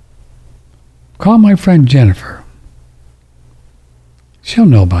 Call my friend Jennifer. She'll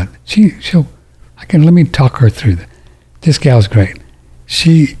know about it. Let me talk her through that. This gal's great.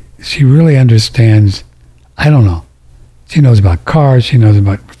 She really understands, I don't know. She knows about cars, she knows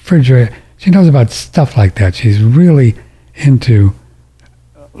about refrigerator, she knows about stuff like that. She's really into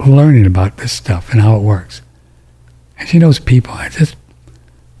learning about this stuff and how it works. And she knows people. It's just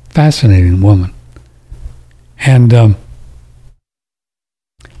fascinating woman. And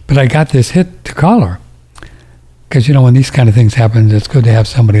But I got this hit to call her. Because, when these kind of things happen, it's good to have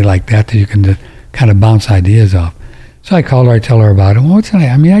somebody like that you can just kind of bounce ideas off. So I called her, I tell her about it. Well, what's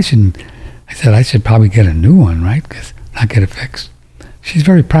I mean, I said I should probably get a new one, right? Because not get it fixed. She's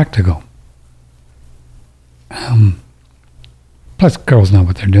very practical. Plus, girls know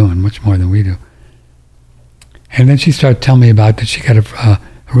what they're doing much more than we do. And then she started telling me about that she got a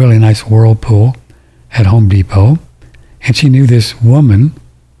really nice whirlpool at Home Depot. And she knew this woman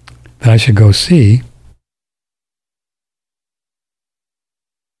that I should go see.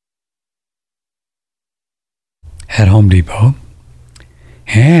 At Home Depot.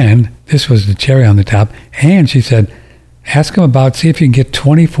 And this was the cherry on the top. And she said, ask him about, see if you can get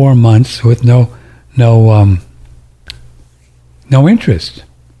 24 months with no interest.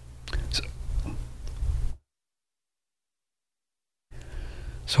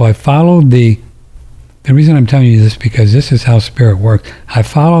 So I followed the reason I'm telling you this, because this is how spirit works. I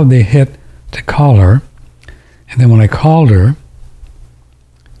followed the hit to call her. And then when I called her,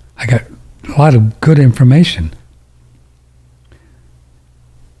 I got a lot of good information.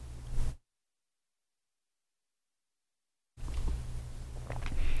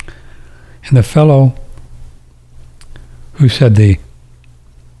 And the fellow who said the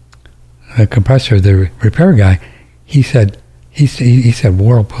compressor, the repair guy, he said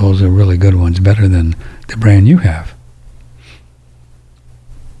Whirlpools are really good ones, better than the brand you have.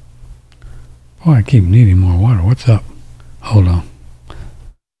 Boy, I keep needing more water. What's up? Hold on.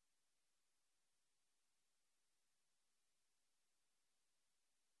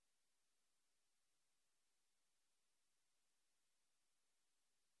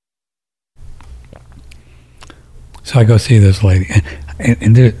 So I go see this lady,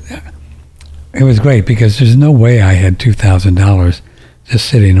 and there, it was great because there's no way I had $2,000 just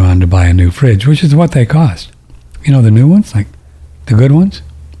sitting around to buy a new fridge, which is what they cost. The new ones, like the good ones,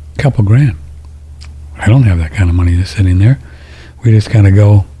 a couple grand. I don't have that kind of money just sitting there. We just kind of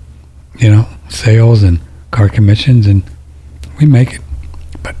go, sales and car commissions, and we make it.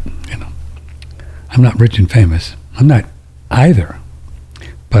 But, I'm not rich and famous. I'm not either.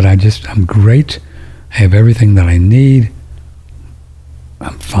 But I'm great. I have everything that I need.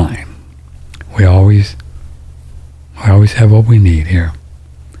 I'm fine. We always have what we need here.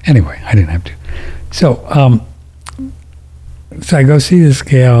 Anyway, I didn't have to. So I go see this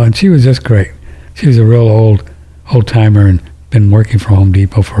gal, and she was just great. She was a real old timer and been working for Home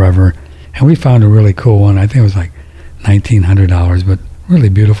Depot forever. And we found a really cool one. I think it was like $1,900, but really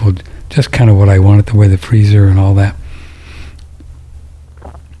beautiful. Just kind of what I wanted, the way the freezer and all that.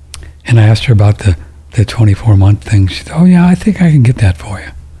 And I asked her about the 24-month thing. She said, oh yeah, I think I can get that for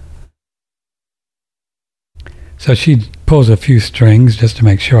you. So she pulls a few strings just to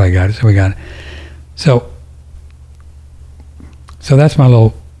make sure I got it. So we got it. So that's my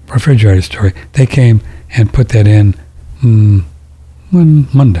little refrigerator story. They came and put that in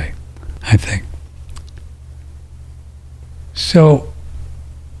Monday, I think. So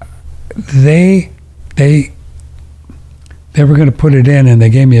they were going to put it in, and they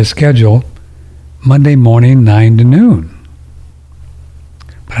gave me a schedule. Monday morning, 9 to noon.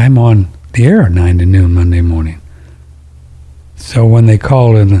 But I'm on the air 9 to noon Monday morning. So when they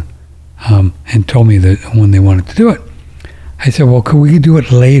called and told me that when they wanted to do it, I said, well, could we do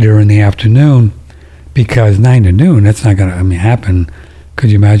it later in the afternoon? Because 9 to noon, that's not going to happen.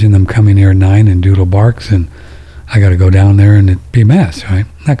 Could you imagine them coming here at 9 and doodle barks, and I got to go down there and it'd be a mess, right?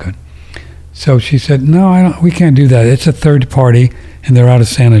 Not good. So she said, no, we can't do that. It's a third party, and they're out of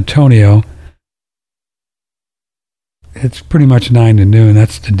San Antonio. It's pretty much 9 to noon.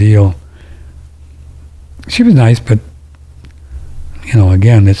 That's the deal. She was nice, but,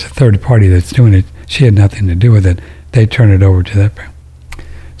 again, it's a third party that's doing it. She had nothing to do with it. They turn it over to that.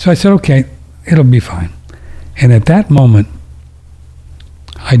 So I said, okay, it'll be fine. And at that moment,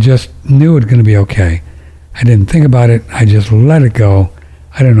 I just knew it was going to be okay. I didn't think about it. I just let it go.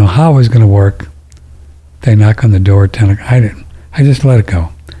 I didn't know how it was going to work. They knock on the door at 10 o'clock. I just let it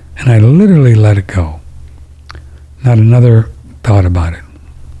go. And I literally let it go. Not another thought about it,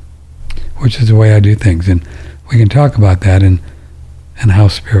 which is the way I do things. And we can talk about that and how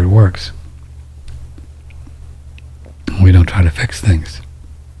spirit works. We don't try to fix things.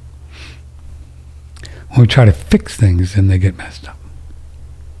 When we try to fix things, then they get messed up.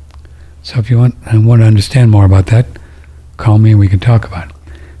 So if you want to understand more about that, call me and we can talk about it.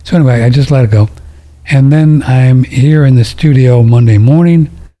 So anyway, I just let it go. And then I'm here in the studio Monday morning.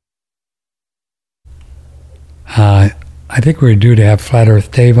 I think we were due to have Flat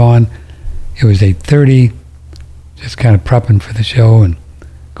Earth Dave on. It was 8:30, just kind of prepping for the show and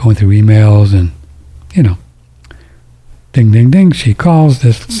going through emails and, ding, ding, ding. She calls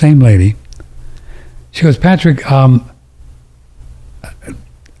this same lady. She goes, Patrick, I'm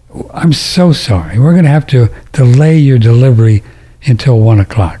so sorry. We're going to have to delay your delivery until 1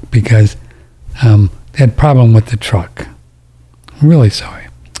 o'clock because they had a problem with the truck. I'm really sorry.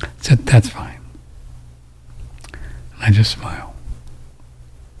 I said, that's fine. And I just smile.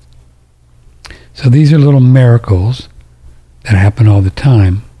 So these are little miracles that happen all the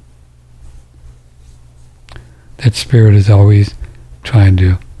time that Spirit is always trying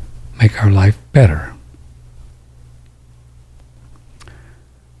to make our life better.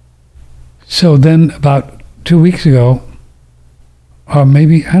 So then about 2 weeks ago, or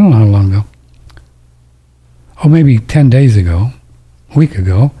maybe, I don't know how long ago, or maybe 10 days ago, a week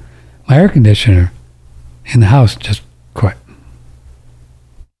ago, my air conditioner in the house just quit.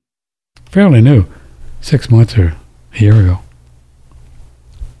 Fairly new, 6 months or a year ago.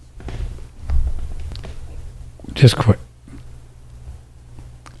 Just quit.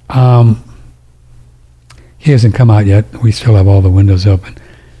 He hasn't come out yet. We still have all the windows open.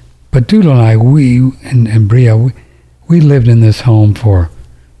 But Doodle and I, and Bria, we lived in this home for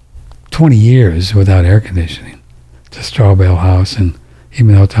 20 years without air conditioning. It's a straw bale house, and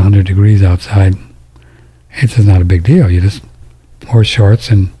even though it's 100 degrees outside, it's just not a big deal. You just wear shorts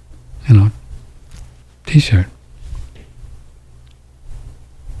and, t-shirt.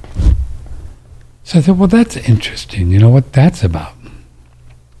 So I thought, well, that's interesting. You know what that's about?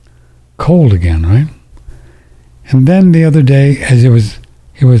 Cold again, right? And then the other day, as it was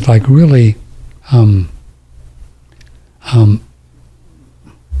like really 100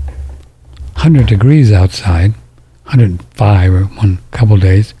 degrees outside, 105 or one couple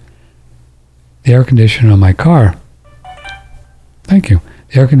days, the air conditioner on my car, thank you,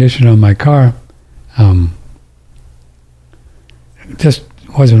 the air conditioner on my car just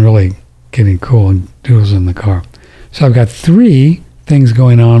wasn't really getting cool, and Doodle's in the car. So I've got 3 things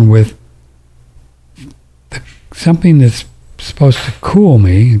going on with something that's supposed to cool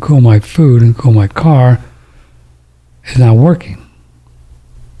me and cool my food and cool my car is not working.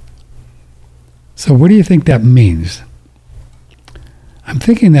 So what do you think that means? I'm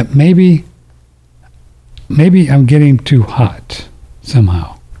thinking that maybe I'm getting too hot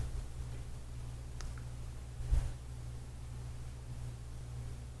somehow.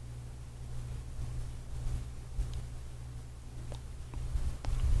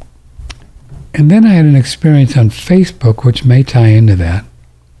 And then I had an experience on Facebook, which may tie into that.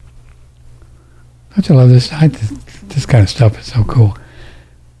 Don't you love this? This kind of stuff is so cool.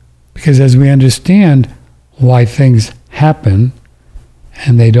 Because as we understand why things happen,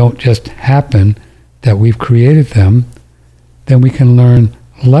 and they don't just happen, that we've created them, then we can learn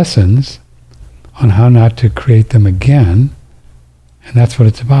lessons on how not to create them again. And that's what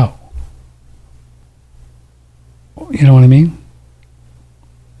it's about. You know what I mean?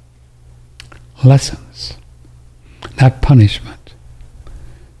 Lessons, not punishment,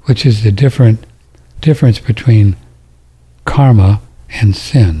 which is the difference between karma and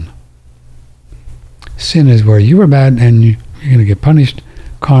sin. Sin is where you were bad and you're going to get punished.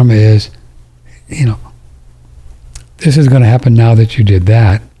 Karma is, this is going to happen now that you did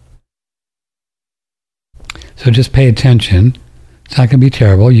that. So just pay attention. It's not going to be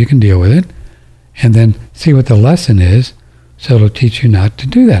terrible. You can deal with it. And then see what the lesson is, so it'll teach you not to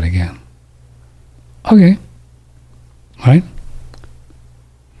do that again. Okay. Right?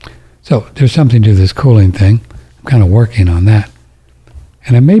 So there's something to this cooling thing. I'm kind of working on that.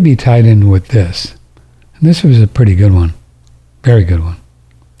 And it may be tied in with this. And this was a pretty good one. Very good one.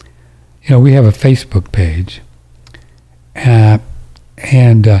 We have a Facebook page. And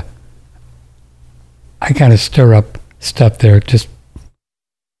I kind of stir up stuff there just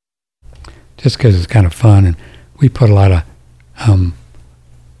because it's kind of fun. And we put a lot of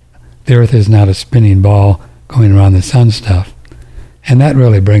the earth is not a spinning ball going around the sun stuff. And that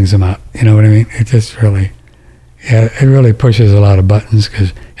really brings them out. You know what I mean? It just really, it really pushes a lot of buttons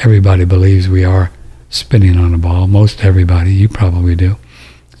because everybody believes we are spinning on a ball. Most everybody, you probably do.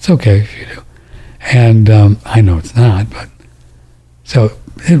 It's okay if you do. And I know it's not, but so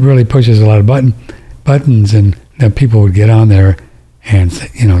it really pushes a lot of buttons, and then people would get on there and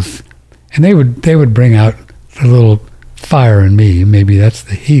and they would bring out the little fire in me. Maybe that's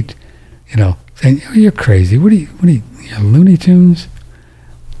the heat, saying, oh, you're crazy. What are you Looney Tunes?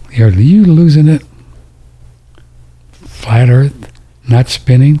 Are you losing it? Flat Earth, not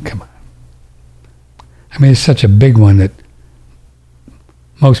spinning? Come on. I mean, it's such a big one that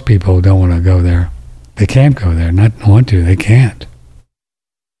most people don't want to go there. They can't go there. Not want to. They can't.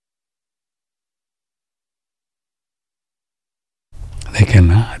 They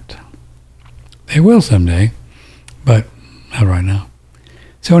cannot. They will someday, but Not right now.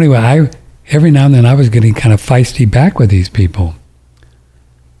 So anyway, every now and then I was getting kind of feisty back with these people.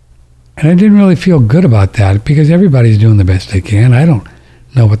 And I didn't really feel good about that because everybody's doing the best they can. I don't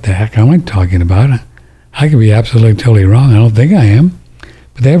know what the heck I'm talking about. I could be absolutely, totally wrong. I don't think I am.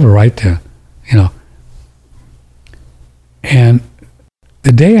 But they have a right to, And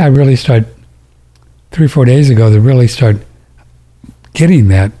the day I really started, 3 or 4 days ago, to really start getting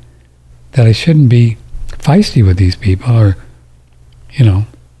that I shouldn't be feisty with these people or, you know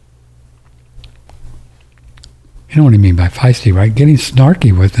what I mean by feisty, right? Getting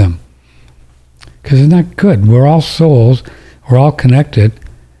snarky with them. Because it's not good. We're all souls. We're all connected.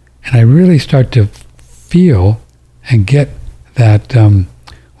 And I really start to feel and get that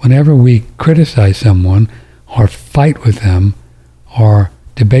whenever we criticize someone or fight with them or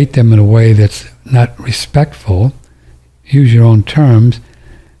debate them in a way that's not respectful, use your own terms,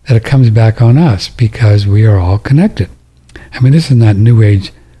 that it comes back on us because we are all connected. I mean, this is not New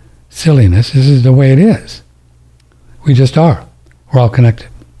Age silliness. This is the way it is. We just are. We're all connected.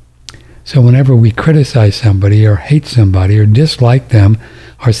 So whenever we criticize somebody or hate somebody or dislike them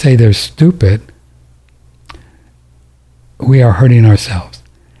or say they're stupid, we are hurting ourselves.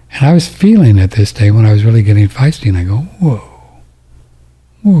 And I was feeling it this day when I was really getting feisty, and I go, whoa.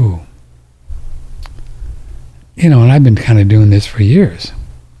 And I've been kind of doing this for years.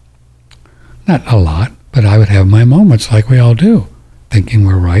 Not a lot, but I would have my moments like we all do, thinking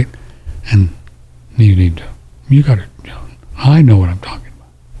we're right, and you got to, I know what I'm talking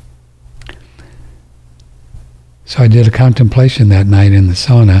about. So I did a contemplation that night in the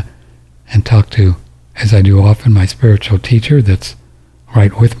sauna and talked to, as I do often, my spiritual teacher that's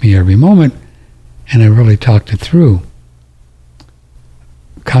right with me every moment, and I really talked it through.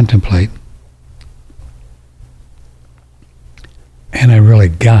 Contemplate. And I really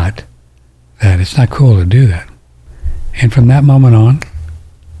got that it's not cool to do that. And from that moment on,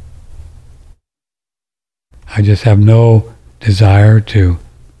 I just have no desire to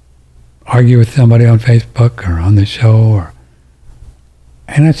argue with somebody on Facebook or on the show,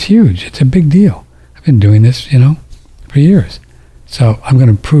 and that's huge. It's a big deal. I've been doing this, for years. So I'm going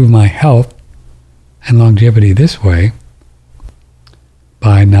to improve my health and longevity this way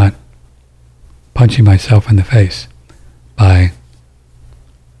by not punching myself in the face, by,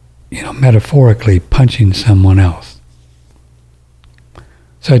 metaphorically punching someone else.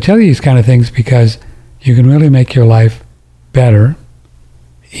 So I tell you these kind of things because you can really make your life better,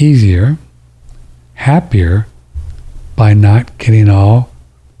 easier, happier by not getting all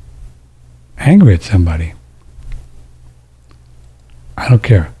angry at somebody. I don't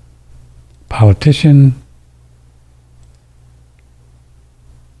care. Politician,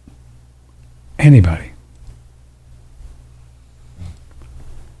 anybody.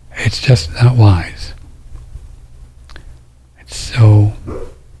 It's just not wise. It's so...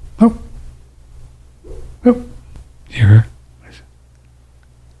 Oh. You hear her?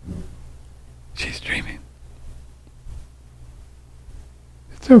 She's dreaming.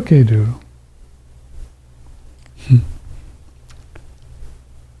 It's okay, Doodle.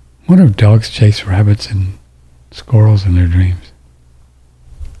 What if dogs chase rabbits and squirrels in their dreams?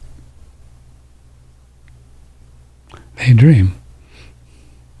 They dream.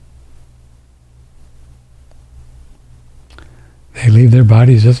 They leave their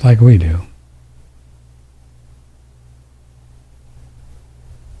bodies just like we do.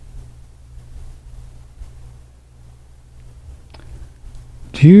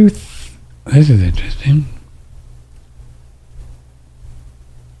 This is interesting.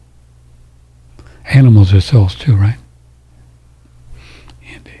 Animals are souls too, right?